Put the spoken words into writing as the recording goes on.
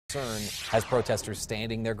Has protesters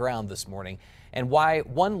standing their ground this morning, and why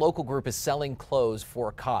one local group is selling clothes for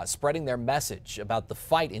a cause, spreading their message about the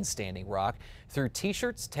fight in Standing Rock through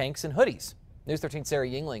t-shirts, tanks, and hoodies. News 13's Sarah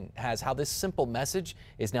Yingling has how this simple message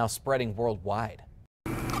is now spreading worldwide.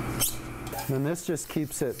 And this just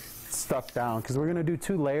keeps it stuck down because we're going to do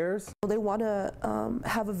 2 layers. They want to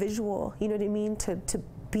have a visual, you know what I mean,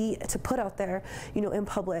 to put out there, you know, in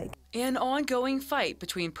public. An ongoing fight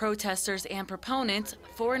between protesters and proponents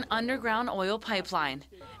for an underground oil pipeline,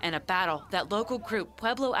 and a battle that local group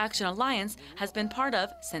Pueblo Action Alliance has been part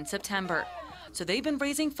of since September. So they've been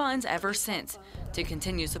raising funds ever since to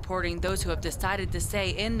continue supporting those who have decided to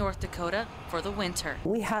stay in North Dakota for the winter.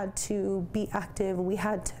 We had to be active. We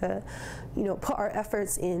had to, you know, put our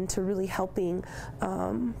efforts into really helping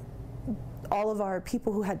all of our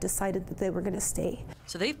people who had decided that they were going to stay.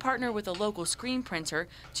 So they've partnered with a local screen printer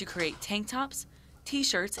to create tank tops,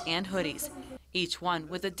 t-shirts, and hoodies, each one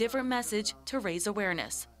with a different message to raise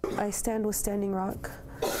awareness. I stand with Standing Rock.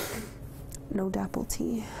 No dapple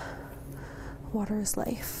tea. Water is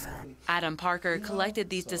life. Adam Parker collected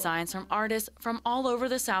these designs from artists from all over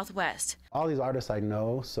the Southwest. All these artists I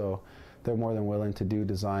know, so they're more than willing to do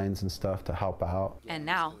designs and stuff to help out. And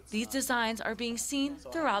now these designs are being seen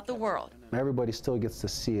throughout the world. Everybody still gets to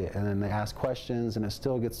see it, and then they ask questions, and it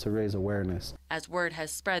still gets to raise awareness. As word has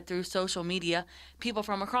spread through social media, people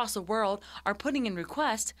from across the world are putting in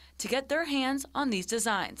requests to get their hands on these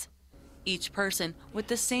designs. Each person with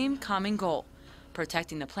the same common goal: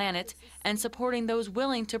 protecting the planet and supporting those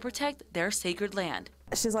willing to protect their sacred land.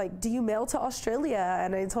 She's like, do you mail to Australia?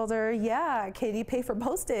 And I told her, yeah. Can you pay for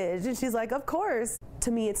postage? And she's like, of course.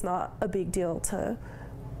 To me, it's not a big deal to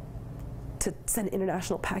send an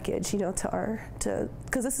international package, you know,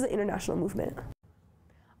 because this is an international movement.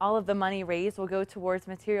 All of the money raised will go towards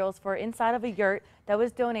materials for inside of a yurt that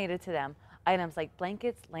was donated to them. Items like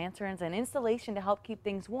blankets, lanterns, and installation to help keep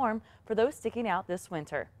things warm for those sticking out this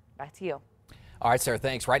winter. Back to you. All right, Sarah,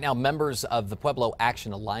 thanks. Right now, members of the Pueblo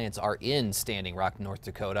Action Alliance are in Standing Rock, North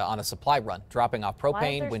Dakota on a supply run, dropping off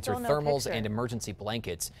propane, winter thermals, and emergency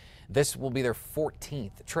blankets. This will be their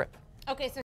 14th trip. Okay, so